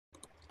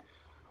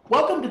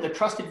Welcome to the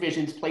Trusted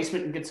Visions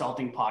Placement and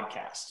Consulting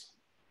Podcast.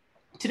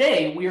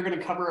 Today, we are going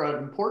to cover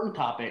an important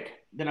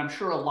topic that I'm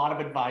sure a lot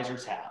of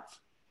advisors have: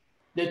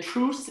 the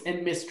truths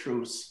and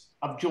mistruths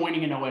of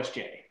joining an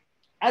OSJ.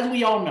 As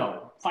we all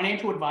know,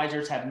 financial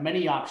advisors have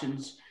many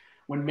options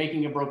when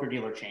making a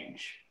broker-dealer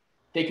change.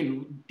 They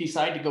can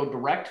decide to go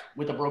direct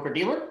with a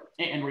broker-dealer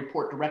and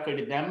report directly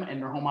to them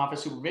and their home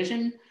office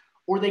supervision,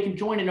 or they can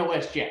join an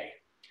OSJ.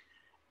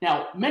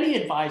 Now, many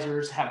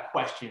advisors have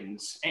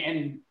questions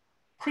and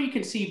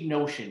preconceived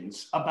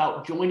notions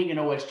about joining an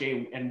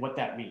OSJ and what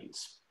that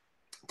means.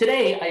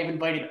 Today, I have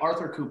invited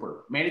Arthur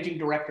Cooper, Managing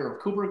Director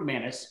of Cooper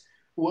McManus,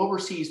 who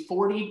oversees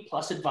 40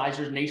 plus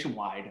advisors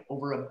nationwide,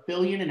 over $1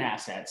 billion in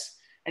assets,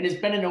 and has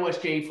been an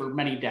OSJ for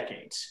many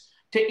decades,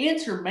 to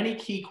answer many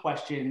key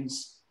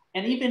questions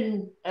and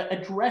even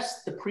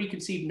address the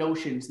preconceived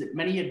notions that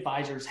many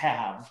advisors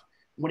have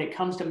when it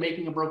comes to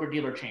making a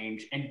broker-dealer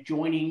change and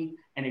joining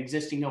an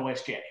existing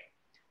OSJ.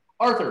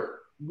 Arthur,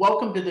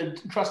 welcome to the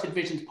Trusted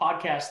Visions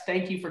podcast.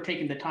 Thank you for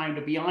taking the time to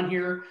be on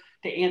here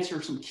to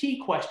answer some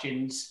key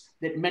questions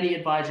that many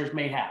advisors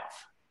may have.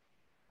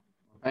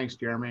 Thanks,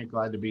 Jeremy.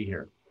 Glad to be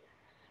here.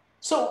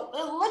 So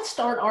let's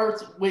start,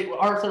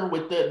 Arthur,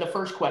 with the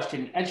first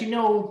question. As you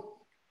know,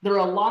 there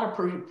are a lot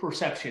of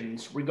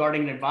perceptions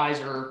regarding an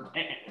advisor,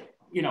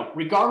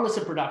 regardless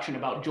of production,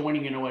 about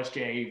joining an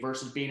OSJ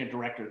versus being a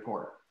direct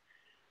report.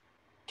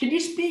 Can you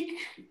speak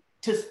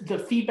to the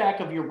feedback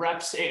of your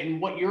reps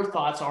and what your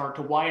thoughts are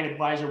to why an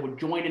advisor would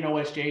join an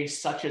OSJ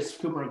such as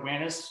Cooper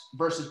McManus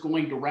versus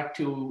going direct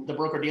to the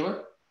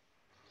broker-dealer?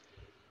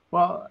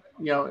 Well,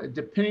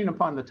 depending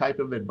upon the type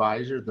of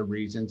advisor, the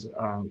reasons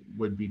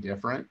would be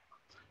different.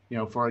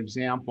 For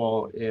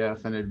example,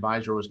 if an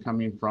advisor was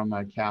coming from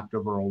a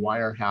captive or a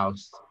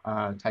wirehouse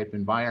type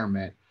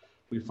environment,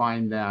 we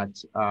find that,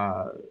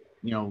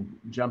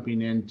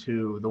 jumping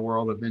into the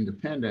world of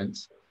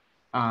independence,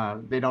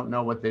 they don't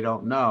know what they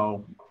don't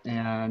know.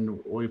 And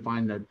we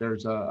find that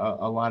there's a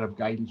lot of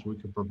guidance we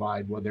could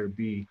provide, whether it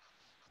be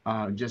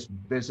just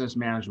business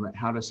management,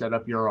 how to set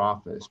up your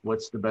office,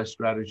 what's the best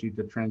strategy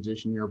to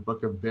transition your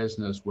book of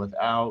business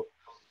without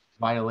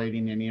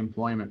violating any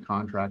employment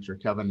contracts or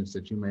covenants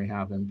that you may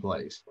have in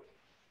place.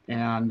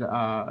 And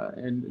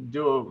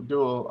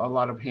do a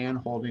lot of hand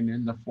holding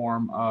in the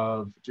form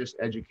of just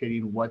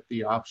educating what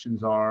the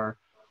options are,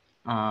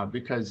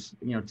 because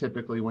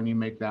typically when you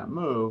make that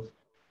move,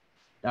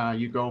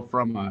 you go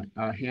from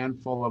a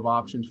handful of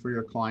options for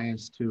your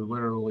clients to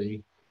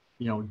literally,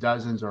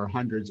 dozens or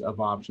hundreds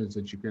of options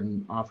that you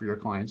can offer your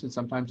clients. And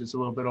sometimes it's a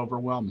little bit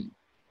overwhelming.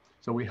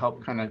 So we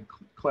help kind of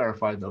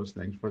clarify those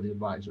things for the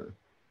advisor.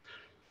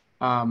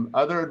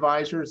 Other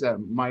advisors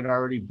that might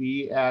already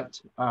be at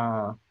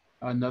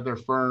another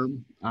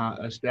firm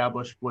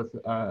established with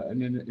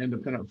an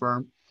independent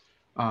firm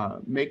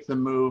make the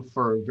move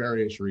for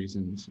various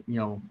reasons.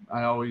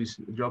 I always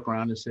joke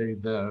around to say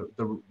the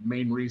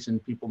main reason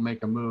people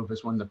make a move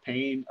is when the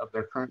pain of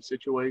their current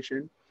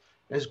situation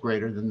is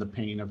greater than the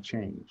pain of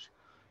change.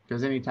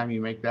 Because anytime you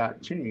make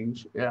that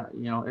change,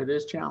 it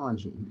is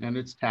challenging and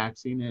it's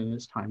taxing and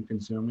it's time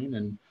consuming,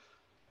 and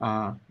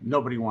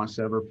nobody wants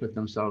to ever put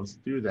themselves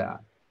through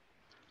that.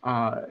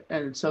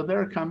 And so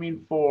they're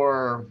coming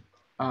for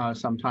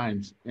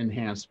sometimes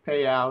enhanced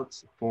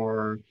payouts,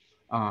 for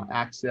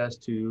access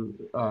to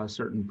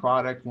certain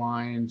product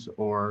lines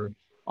or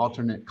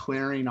alternate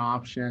clearing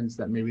options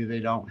that maybe they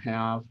don't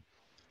have.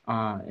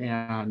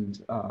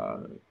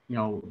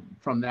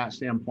 From that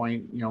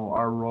standpoint,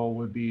 our role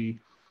would be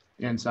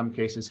in some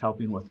cases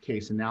helping with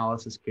case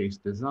analysis, case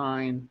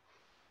design,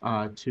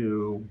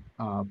 to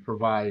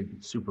provide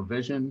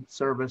supervision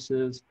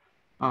services.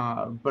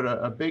 But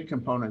a big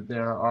component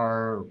there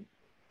are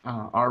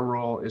our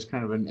role is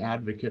kind of an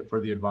advocate for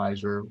the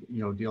advisor,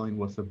 dealing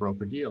with the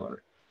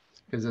broker-dealer.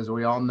 Because as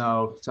we all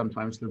know,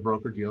 sometimes the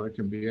broker-dealer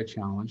can be a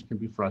challenge, can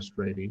be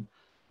frustrating.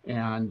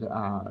 And,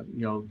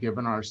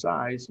 given our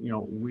size,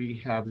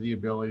 we have the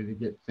ability to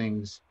get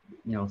things,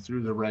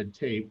 through the red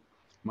tape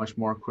much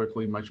more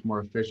quickly, much more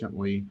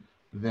efficiently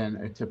than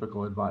a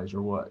typical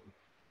advisor would.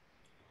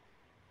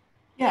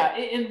 Yeah,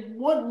 and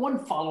one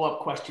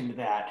follow-up question to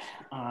that,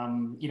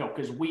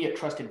 because we at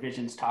Trusted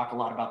Visions talk a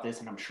lot about this,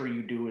 and I'm sure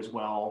you do as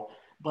well,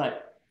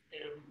 but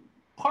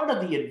part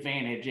of the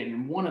advantage,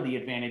 and one of the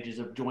advantages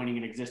of joining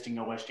an existing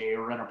OSJ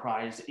or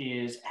enterprise,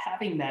 is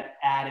having that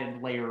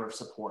added layer of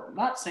support. I'm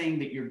not saying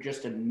that you're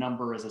just a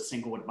number as a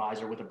single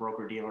advisor with a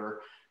broker-dealer,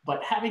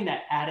 but having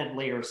that added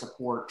layer of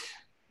support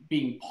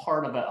being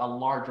part of a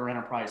larger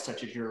enterprise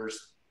such as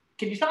yours.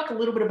 Can you talk a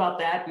little bit about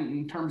that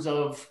in terms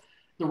of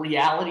the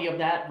reality of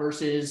that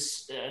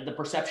versus the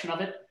perception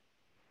of it?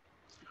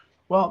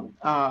 Well,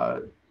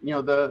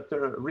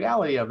 the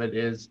reality of it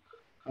is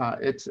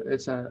it's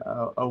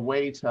a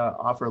way to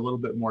offer a little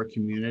bit more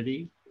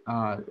community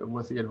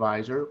with the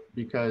advisor,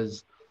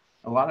 because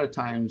a lot of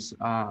times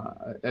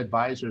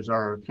advisors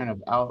are kind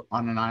of out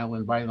on an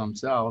island by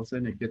themselves,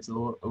 and it gets a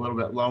little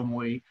bit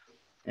lonely,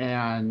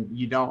 and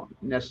you don't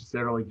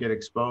necessarily get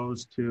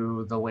exposed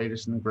to the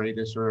latest and the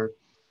greatest, or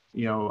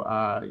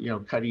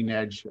cutting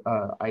edge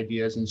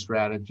ideas and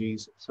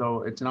strategies.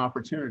 So it's an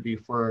opportunity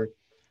for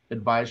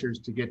advisors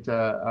to get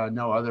to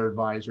know other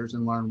advisors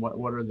and learn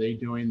what are they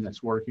doing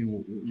that's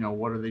working,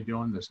 what are they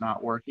doing that's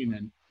not working.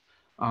 And,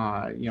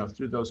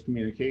 through those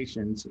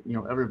communications,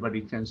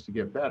 everybody tends to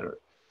get better.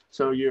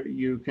 So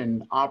you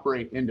can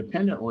operate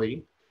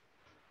independently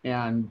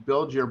and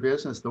build your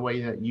business the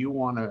way that you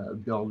want to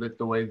build it,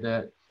 the way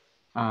that,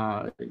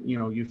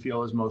 you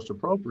feel is most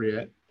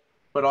appropriate,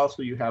 but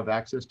also you have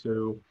access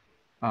to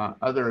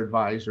other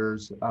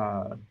advisors,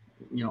 on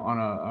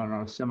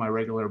a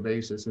semi-regular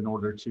basis in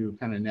order to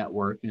kind of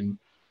network and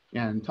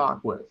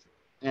talk with.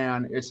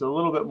 And it's a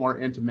little bit more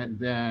intimate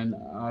than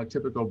a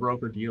typical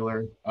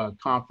broker-dealer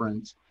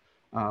conference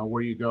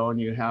where you go and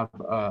you have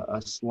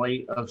a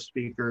slate of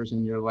speakers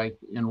and you're like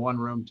in one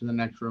room to the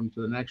next room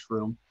to the next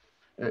room.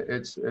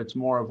 It's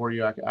more of where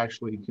you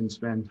actually can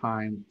spend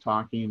time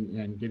talking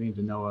and getting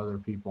to know other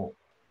people.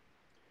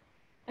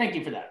 Thank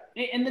you for that.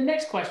 And the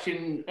next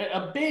question,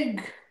 a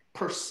big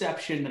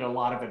perception that a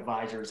lot of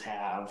advisors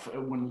have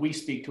when we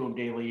speak to them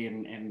daily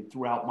and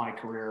throughout my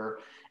career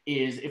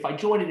is if I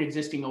join an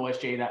existing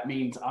OSJ, that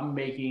means I'm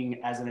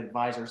making as an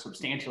advisor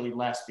substantially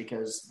less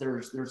because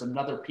there's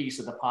another piece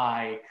of the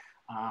pie,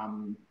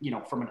 from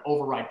an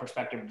override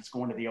perspective that's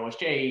going to the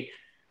OSJ.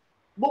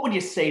 What would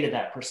you say to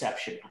that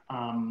perception?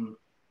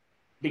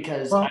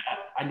 Because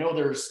I know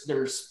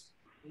there's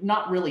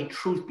not really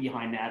truth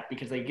behind that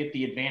because they get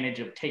the advantage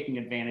of taking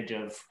advantage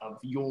of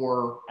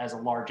your, as a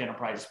large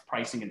enterprise,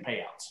 pricing and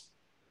payouts.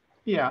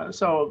 Yeah.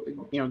 So,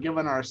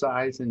 given our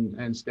size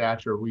and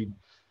stature, we,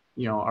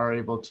 are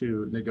able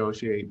to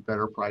negotiate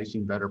better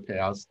pricing, better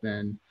payouts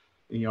than,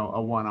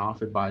 a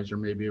one-off advisor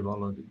may be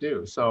able to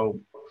do. So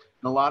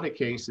in a lot of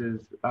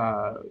cases,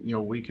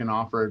 we can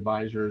offer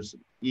advisors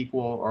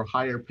equal or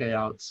higher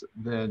payouts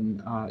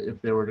than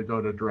if they were to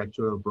go direct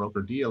to a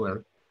broker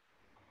dealer.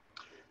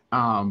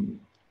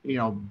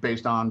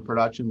 Based on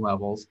production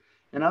levels.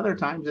 And other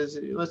times is,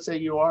 let's say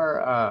you are,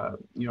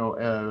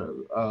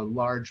 a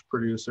large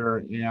producer,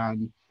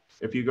 and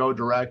if you go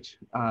direct,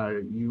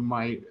 you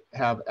might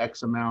have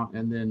X amount,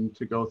 and then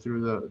to go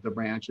through the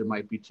branch, it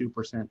might be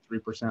 2%,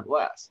 3%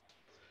 less.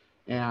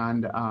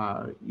 And,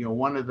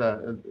 one of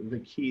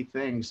the key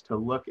things to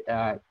look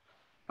at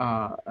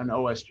an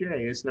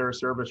OSJ is they're a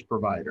service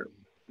provider.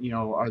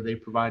 Are they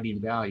providing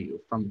value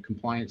from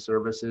compliance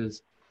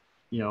services,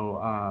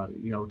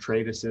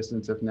 trade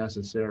assistance if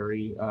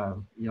necessary,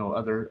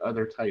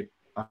 other type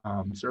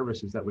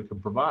services that we can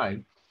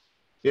provide.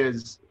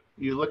 Is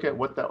you look at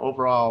what the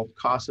overall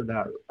cost of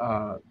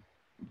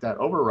that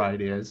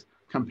override is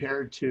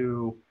compared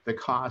to the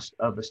cost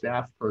of a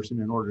staff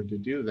person in order to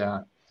do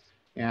that.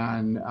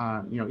 And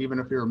even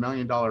if you're $1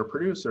 million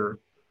producer,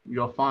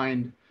 you'll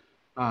find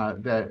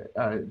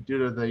that due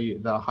to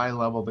the high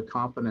level, the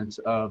competence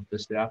of the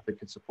staff that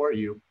could support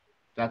you,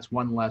 that's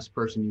one less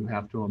person you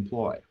have to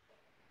employ.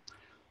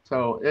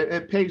 So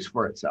it pays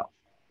for itself.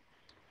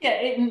 Yeah,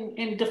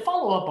 and to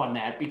follow up on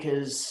that,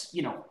 because,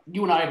 you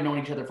and I have known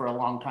each other for a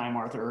long time,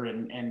 Arthur,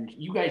 and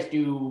you guys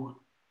do,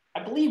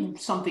 I believe,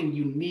 something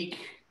unique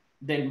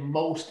than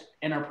most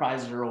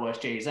enterprises or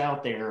OSJs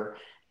out there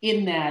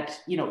in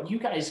that, you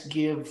guys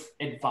give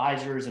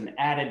advisors an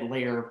added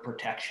layer of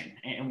protection.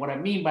 And what I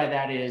mean by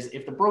that is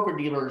if the broker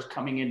dealer is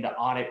coming in to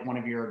audit one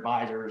of your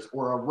advisors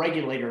or a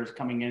regulator is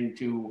coming in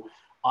to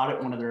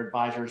audit one of their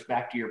advisors,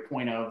 back to your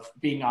point of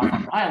being off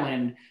on an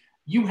island,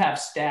 you have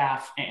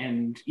staff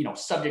and,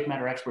 subject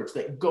matter experts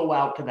that go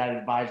out to that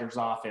advisor's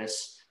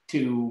office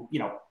to,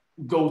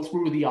 go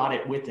through the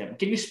audit with them.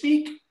 Can you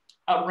speak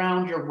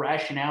around your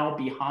rationale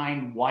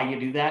behind why you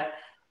do that?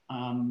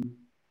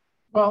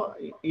 Well,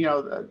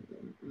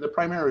 the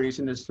primary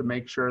reason is to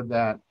make sure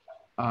that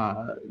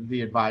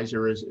the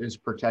advisor is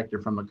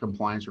protected from a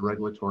compliance or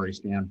regulatory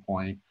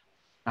standpoint.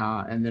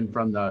 And then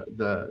from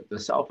the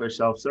selfish,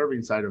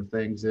 self-serving side of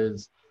things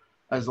is,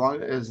 as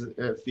long as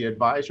if the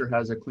advisor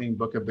has a clean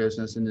book of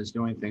business and is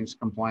doing things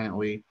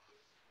compliantly,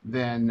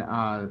 then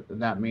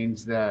that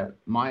means that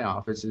my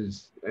office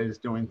is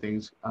doing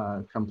things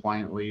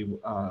compliantly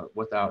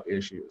without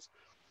issues.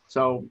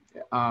 So,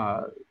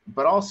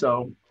 but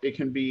also it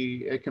can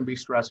be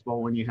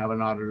stressful when you have an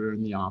auditor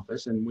in the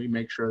office, and we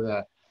make sure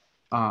that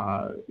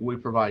we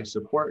provide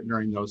support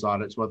during those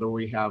audits, whether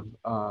we have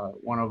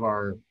one of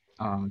our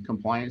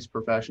compliance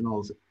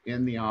professionals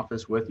in the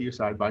office with you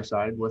side by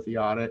side with the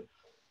audit,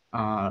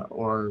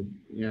 or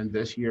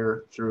this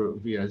year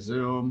via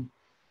Zoom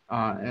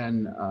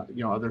and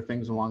other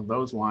things along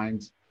those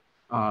lines.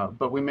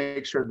 But we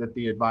make sure that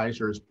the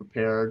advisor is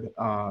prepared.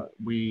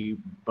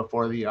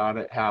 Before the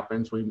audit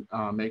happens, we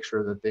make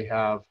sure that they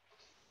have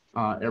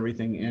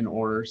everything in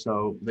order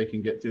so they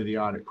can get through the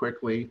audit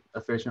quickly,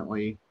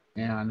 efficiently,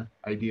 and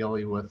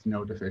ideally with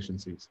no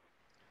deficiencies.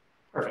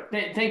 Perfect.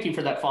 Thank you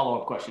for that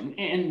follow-up question.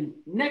 And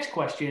next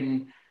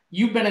question,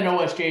 you've been an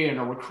OSJ and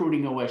a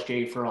recruiting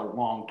OSJ for a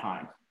long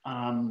time.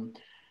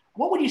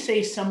 What would you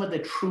say some of the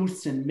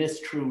truths and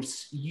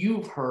mistruths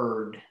you've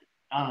heard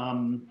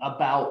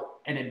about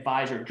an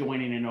advisor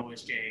joining an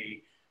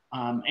OSJ,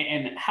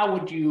 and how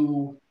would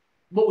you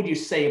what would you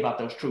say about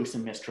those truths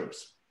and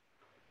mistruths?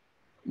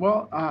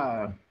 Well,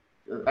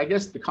 I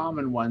guess the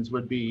common ones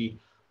would be,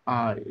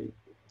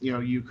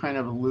 you kind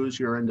of lose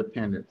your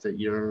independence, that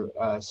you're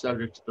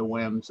subject to the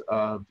whims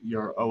of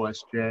your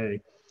OSJ,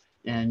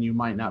 and you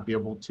might not be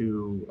able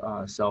to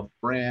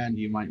self-brand,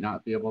 you might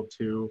not be able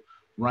to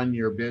run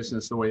your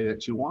business the way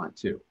that you want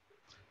to.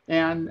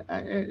 And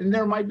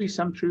there might be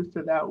some truth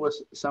to that with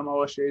some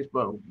OSJs,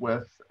 but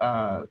with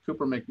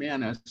Cooper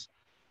McManus,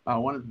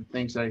 one of the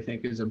things that I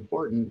think is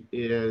important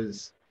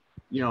is,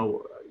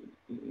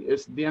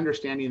 it's the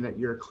understanding that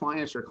your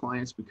clients are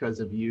clients because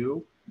of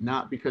you,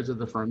 not because of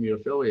the firm you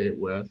affiliate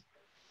with.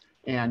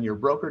 And your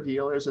broker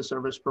dealer is a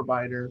service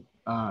provider.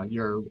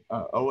 Your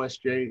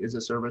OSJ is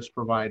a service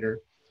provider.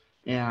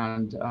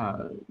 And,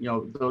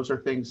 those are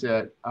things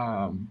that,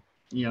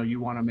 you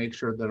want to make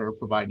sure that are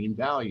providing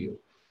value.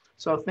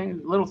 So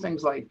little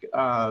things like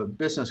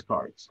business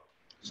cards.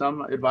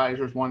 Some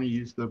advisors want to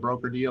use the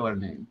broker dealer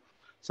name.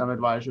 Some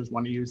advisors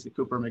want to use the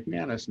Cooper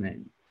McManus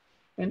name.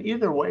 And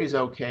either way is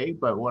okay,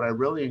 but what I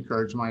really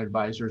encourage my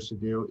advisors to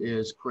do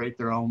is create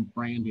their own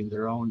branding,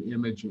 their own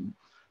imaging,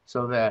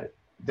 so that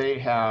they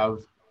have,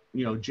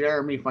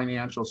 Jeremy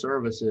Financial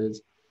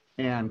Services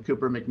and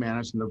Cooper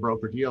McManus and the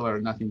broker dealer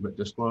are nothing but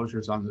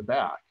disclosures on the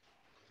back.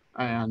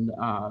 And,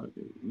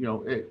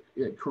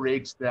 it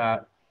creates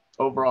that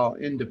overall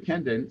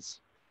independence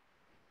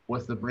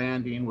with the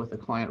branding, with the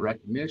client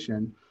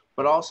recognition,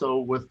 but also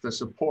with the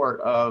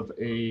support of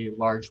a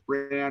large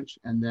branch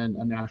and then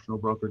a national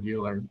broker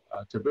dealer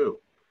to boot.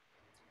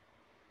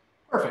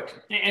 Perfect.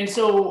 And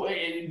so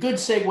good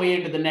segue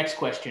into the next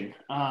question.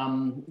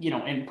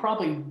 And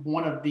probably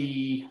one of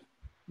the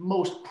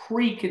most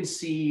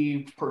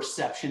preconceived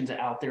perceptions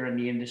out there in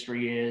the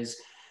industry is,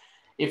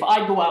 if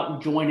I go out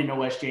and join an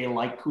OSJ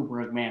like Cooper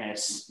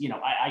McManus,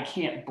 I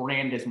can't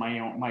brand as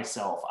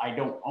myself. I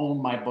don't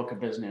own my book of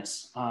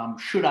business.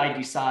 Should I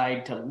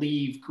decide to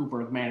leave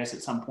Cooper McManus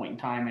at some point in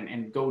time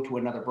and go to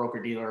another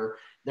broker dealer,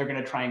 they're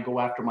going to try and go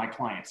after my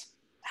clients.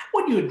 How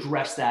would you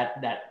address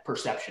that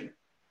perception?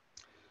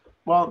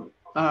 Well,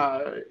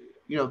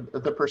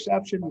 the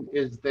perception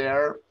is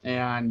there,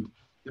 and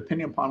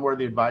depending upon where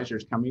the advisor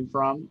is coming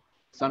from,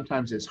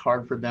 sometimes it's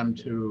hard for them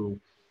to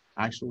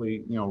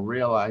actually,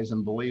 realize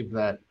and believe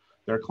that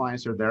their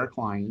clients are their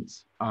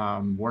clients.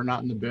 We're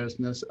not in the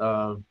business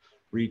of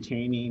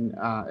retaining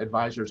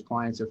advisors'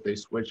 clients if they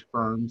switch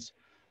firms.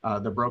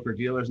 The broker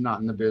dealer is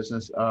not in the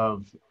business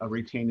of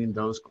retaining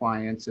those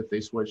clients if they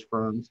switch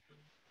firms.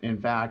 In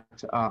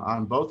fact,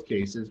 on both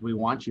cases, we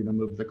want you to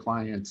move the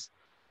clients,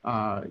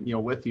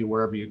 with you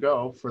wherever you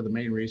go. For the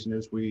main reason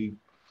is we,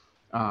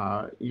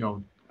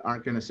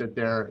 aren't going to sit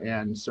there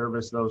and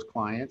service those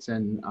clients,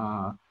 and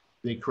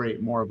they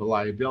create more of a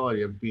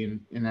liability of being,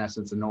 in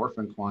essence, an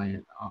orphan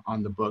client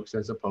on the books,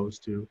 as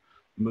opposed to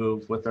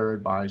move with their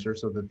advisor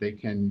so that they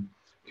can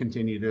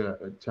continue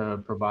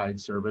to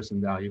provide service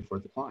and value for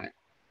the client.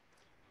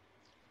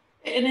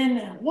 And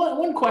then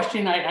one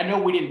question I know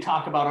we didn't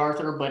talk about,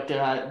 Arthur, but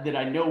that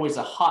I know is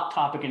a hot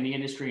topic in the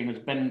industry and has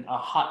been a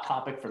hot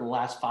topic for the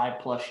last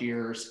 5+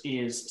 years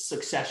is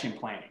succession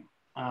planning.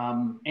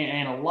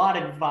 And a lot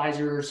of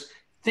advisors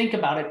think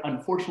about it,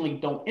 unfortunately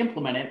don't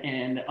implement it.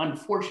 And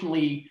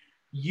unfortunately,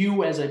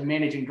 you as a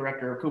managing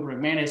director of Cooper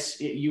McManus,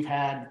 you've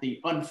had the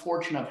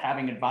unfortune of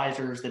having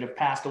advisors that have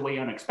passed away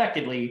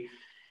unexpectedly.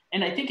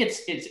 And I think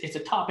it's a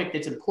topic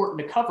that's important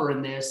to cover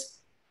in this,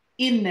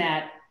 in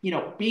that,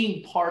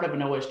 being part of an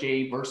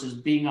OSJ versus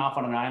being off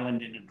on an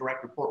island in a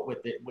direct report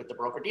with the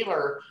broker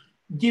dealer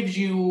gives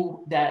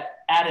you that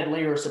added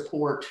layer of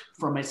support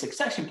from a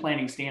succession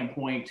planning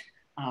standpoint,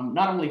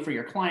 not only for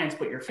your clients,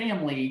 but your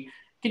family.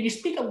 Can you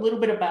speak a little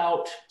bit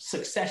about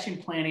succession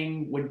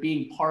planning when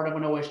being part of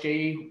an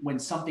OSJ, when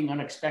something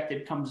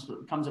unexpected comes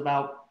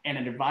about and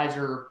an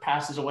advisor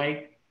passes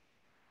away?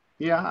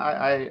 Yeah,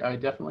 I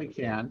definitely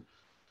can.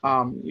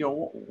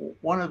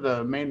 One of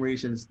the main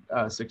reasons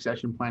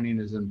succession planning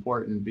is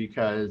important,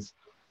 because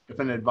if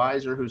an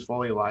advisor who's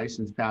fully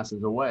licensed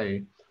passes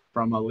away,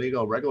 from a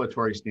legal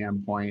regulatory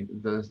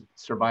standpoint, the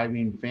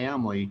surviving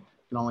family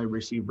can only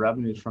receive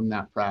revenues from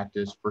that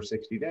practice for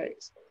 60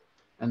 days.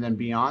 And then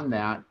beyond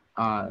that,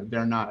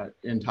 they're not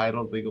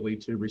entitled legally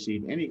to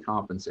receive any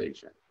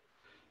compensation.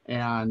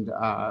 And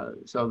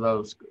so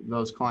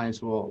those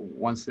clients will,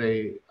 once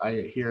I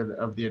hear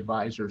of the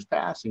advisor's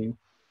passing,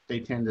 they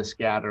tend to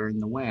scatter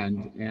in the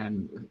wind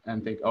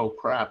and think, oh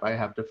crap, I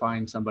have to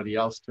find somebody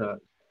else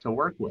to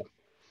work with.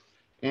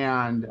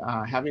 And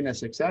having a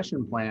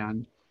succession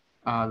plan,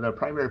 the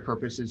primary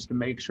purpose is to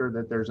make sure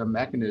that there's a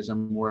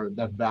mechanism where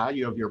the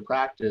value of your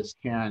practice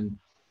can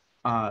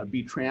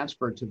be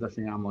transferred to the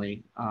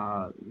family,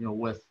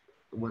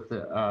 with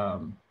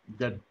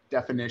the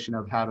definition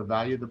of how to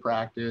value the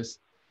practice,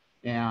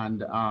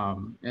 and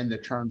in the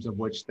terms of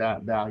which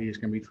that value is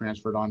going to be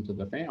transferred onto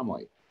the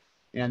family.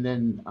 And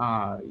then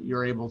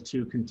you're able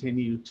to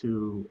continue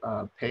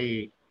to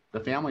pay the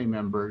family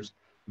members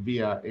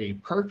via a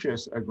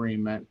purchase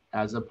agreement,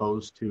 as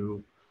opposed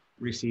to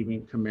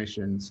receiving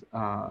commissions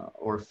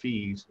or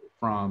fees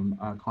from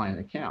client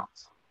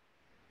accounts.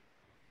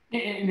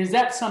 And is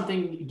that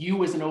something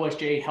you as an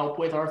OSJ help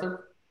with,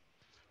 Arthur?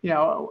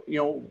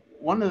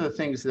 One of the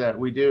things that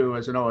we do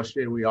as an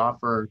OSJ, we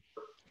offer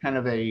kind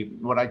of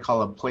what I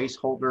call a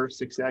placeholder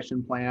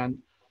succession plan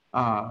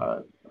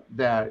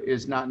that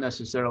is not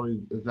necessarily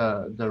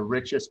the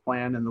richest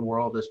plan in the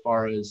world as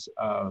far as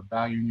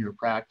valuing your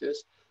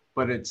practice,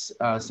 but it's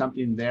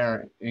something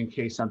there in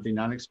case something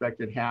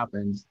unexpected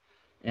happens.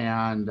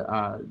 And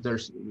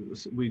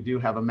we do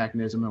have a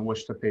mechanism in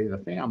which to pay the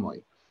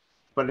family.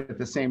 But at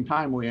the same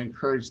time, we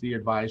encourage the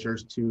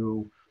advisors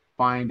to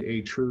find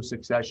a true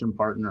succession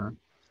partner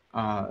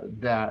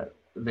that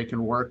they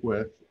can work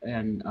with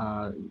and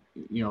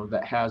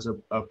that has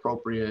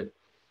appropriate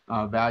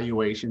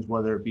valuations,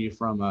 whether it be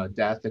from a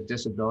death, a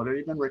disability, or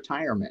even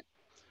retirement.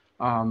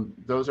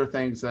 Those are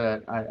things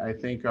that I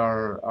think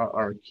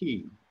are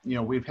key.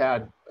 We've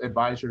had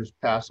advisors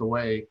pass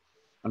away,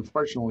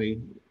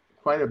 unfortunately,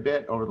 quite a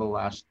bit over the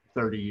last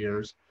 30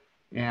 years.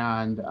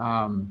 And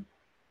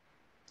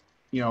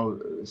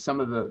some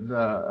of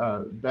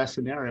the best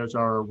scenarios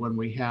are when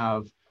we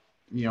have,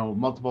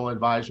 multiple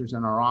advisors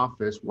in our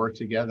office work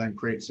together and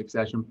create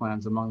succession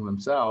plans among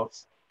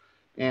themselves.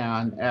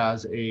 And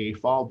as a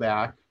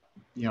fallback,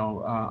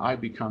 I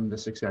become the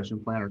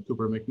succession plan, or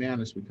Cooper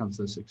McManus becomes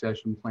the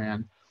succession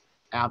plan,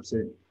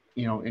 absent,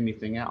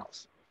 anything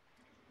else.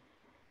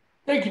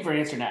 Thank you for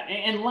answering that.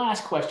 And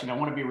last question, I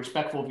want to be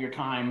respectful of your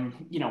time.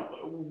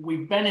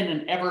 We've been in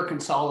an ever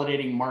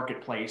consolidating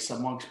marketplace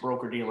amongst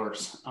broker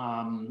dealers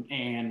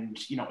and,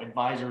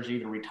 advisors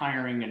either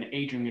retiring, an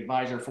aging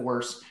advisor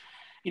force.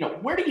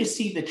 Where do you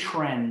see the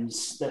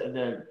trends,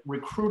 the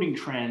recruiting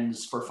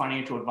trends for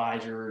financial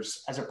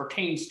advisors as it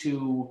pertains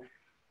to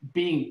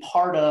being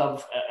part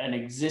of an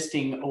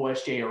existing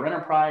OSJ or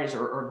enterprise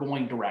or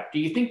going direct? Do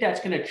you think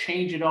that's going to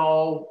change at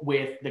all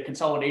with the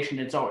consolidation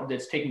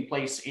that's taking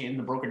place in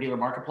the broker-dealer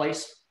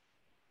marketplace?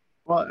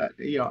 Well,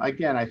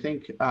 again, I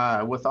think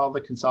with all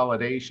the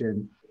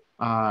consolidation,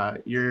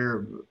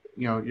 you're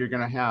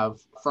going to have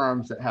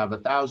firms that have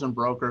 1,000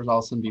 brokers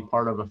also be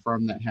part of a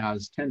firm that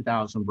has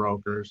 10,000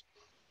 brokers.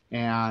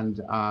 And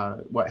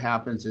what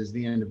happens is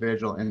the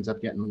individual ends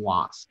up getting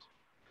lost,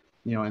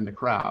 in the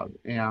crowd.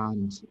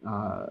 And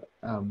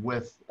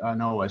with an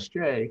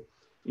OSJ,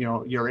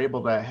 you're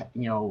able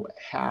to,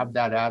 have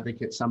that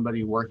advocate,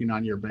 somebody working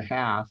on your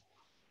behalf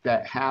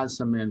that has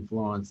some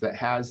influence, that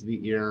has the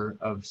ear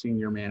of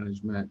senior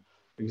management,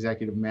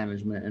 executive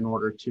management, in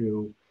order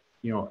to,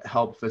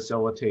 help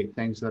facilitate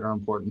things that are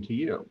important to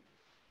you.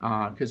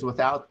 Because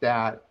without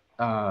that,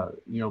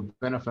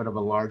 benefit of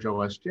a large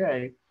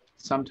OSJ,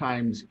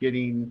 sometimes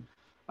getting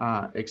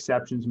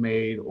exceptions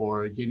made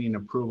or getting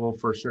approval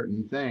for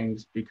certain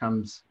things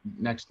becomes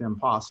next to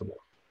impossible.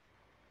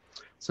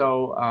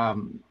 So,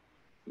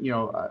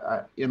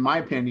 in my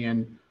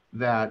opinion,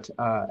 that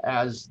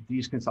as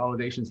these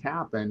consolidations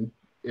happen,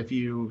 if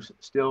you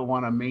still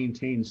want to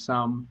maintain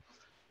some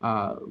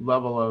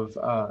level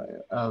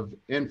of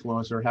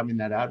influence or having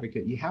that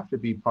advocate, you have to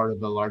be part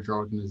of the larger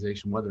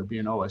organization, whether it be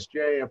an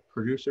OSJ, a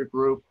producer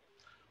group,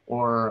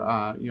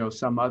 or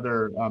some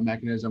other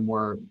mechanism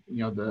where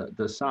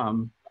the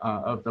sum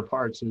of the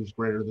parts is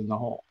greater than the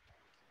whole.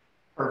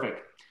 Perfect.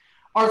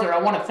 Arthur, I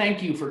want to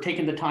thank you for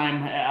taking the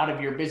time out of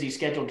your busy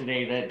schedule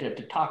today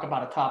to talk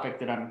about a topic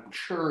that I'm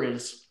sure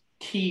is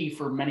key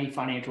for many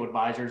financial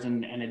advisors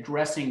and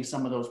addressing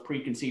some of those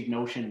preconceived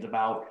notions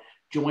about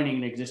joining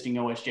an existing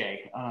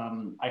OSJ.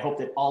 I hope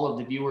that all of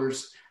the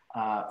viewers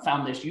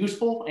found this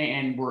useful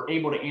and were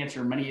able to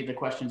answer many of the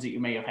questions that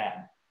you may have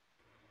had.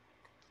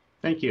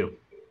 Thank you.